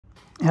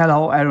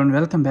Hello everyone,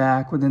 welcome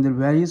back with another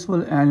very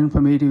useful and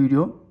informative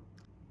video.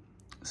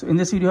 So in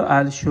this video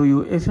I'll show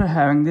you if you're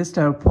having this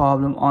type of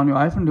problem on your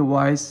iPhone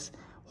device,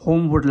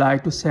 Home would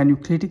like to send you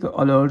critical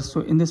alerts. So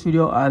in this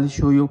video I'll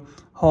show you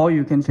how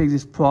you can fix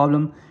this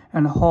problem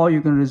and how you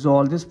can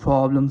resolve this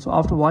problem. So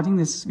after watching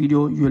this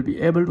video you will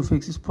be able to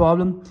fix this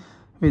problem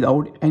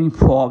without any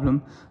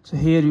problem. So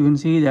here you can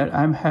see that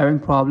I'm having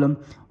problem.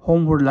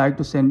 Home would like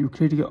to send you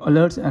critical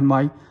alerts and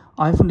my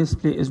iPhone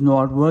display is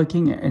not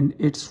working and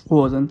it's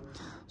frozen.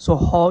 So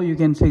how you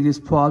can fix this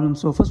problem?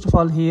 So first of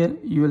all, here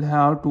you will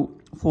have to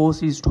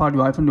force restart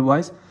your iPhone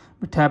device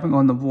by tapping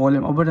on the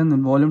volume up button,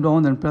 then volume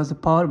down, then press the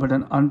power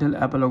button until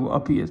Apple logo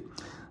appears.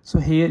 So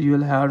here you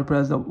will have to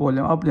press the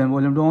volume up, then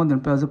volume down,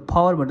 then press the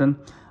power button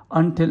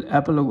until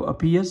Apple logo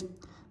appears.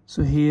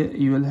 So here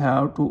you will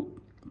have to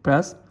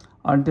press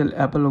until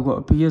Apple logo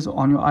appears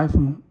on your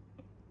iPhone.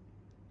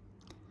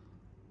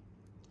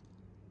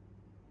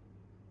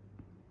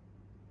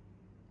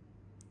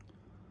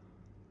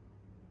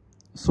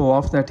 So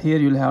after that, here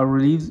you will have to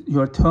release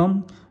your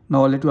thumb.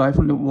 Now let your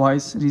iPhone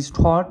device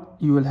restart.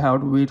 You will have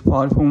to wait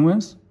for a few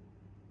moments.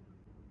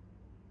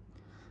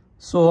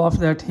 So after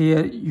that,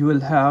 here you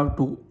will have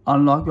to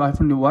unlock your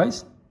iPhone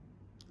device.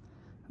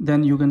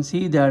 Then you can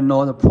see that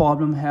now the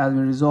problem has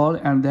been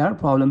resolved and that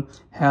problem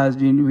has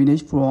been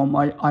vanished from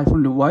my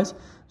iPhone device.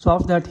 So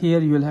after that, here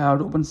you will have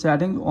to open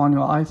settings on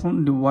your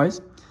iPhone device.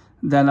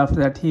 Then after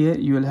that, here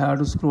you will have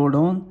to scroll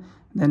down.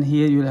 Then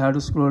here you will have to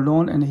scroll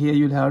down and here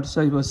you will have to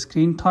search for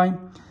screen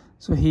time.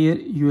 So here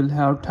you will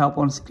have to tap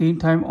on screen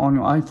time on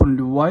your iPhone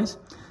device.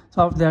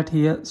 So after that,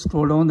 here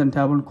scroll down, then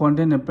tap on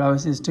content and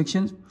privacy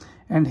restrictions,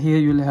 and here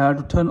you will have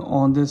to turn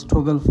on this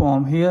toggle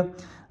from here.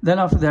 Then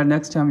after that,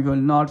 next time you will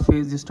not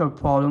face this type of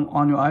problem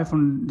on your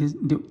iPhone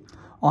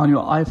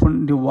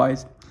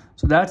device.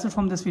 So that's it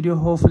from this video.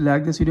 Hope you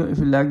like this video. If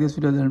you like this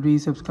video, then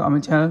please subscribe my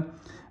channel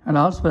and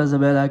also press the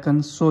bell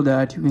icon so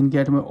that you can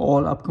get my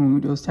all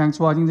upcoming videos. Thanks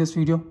for watching this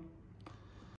video.